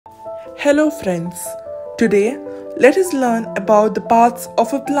Hello friends, today let us learn about the parts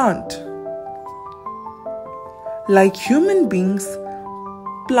of a plant. Like human beings,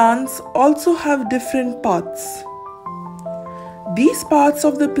 plants also have different parts. These parts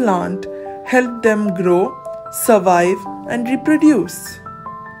of the plant help them grow, survive and reproduce.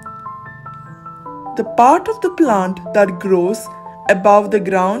 The part of the plant that grows above the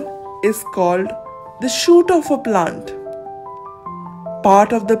ground is called the shoot of a plant.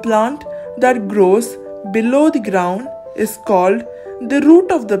 Part of the plant that grows below the ground is called the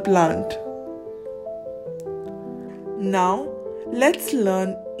root of the plant. Now, let's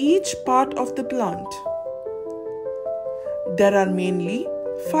learn each part of the plant. There are mainly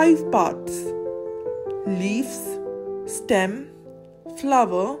 5 parts: leaves, stem,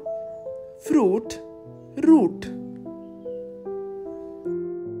 flower, fruit, root.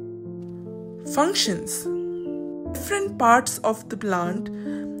 Functions. Different parts of the plant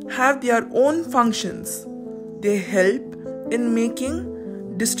have their own functions. They help in making,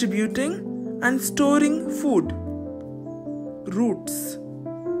 distributing, and storing food. Roots.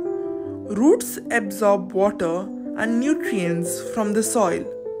 Roots absorb water and nutrients from the soil.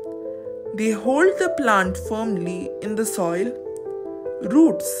 They hold the plant firmly in the soil.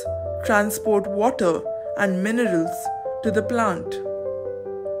 Roots transport water and minerals to the plant.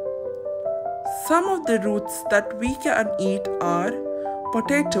 Some of the roots that we can eat are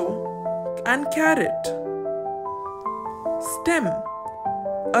potato and carrot. Stem.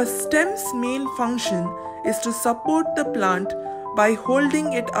 A stem's main function is to support the plant by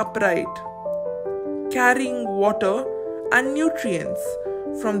holding it upright, carrying water and nutrients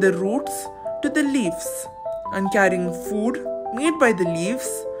from the roots to the leaves, and carrying food made by the leaves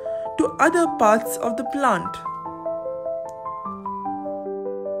to other parts of the plant.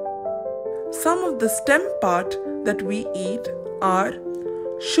 Some of the stem part that we eat are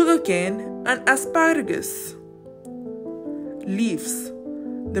sugarcane and asparagus. Leaves.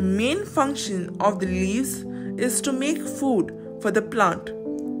 The main function of the leaves is to make food for the plant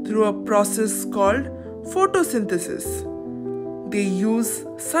through a process called photosynthesis. They use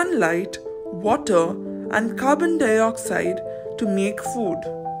sunlight, water, and carbon dioxide to make food.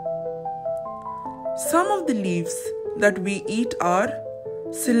 Some of the leaves that we eat are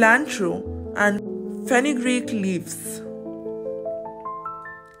cilantro and fenugreek leaves.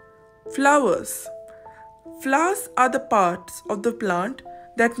 Flowers. Flowers are the parts of the plant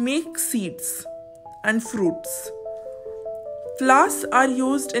that make seeds and fruits. Flowers are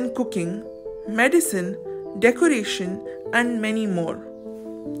used in cooking, medicine, decoration, and many more.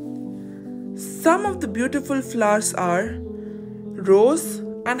 Some of the beautiful flowers are rose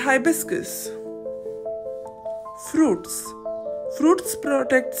and hibiscus. Fruits. Fruits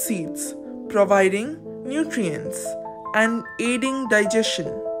protect seeds, providing nutrients and aiding digestion.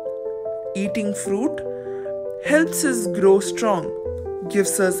 Eating fruit helps us grow strong,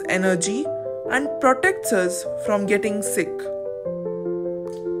 gives us energy, and protects us from getting sick.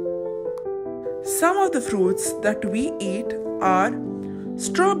 Some of the fruits that we eat are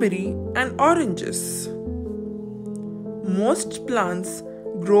strawberry and oranges. Most plants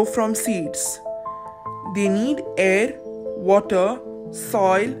grow from seeds. They need air, water,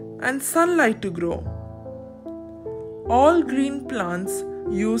 soil, and sunlight to grow. All green plants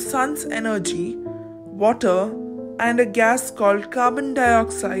use sun's energy, water, and a gas called carbon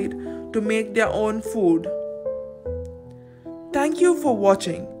dioxide to make their own food. Thank you for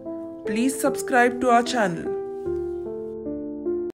watching. Please subscribe to our channel.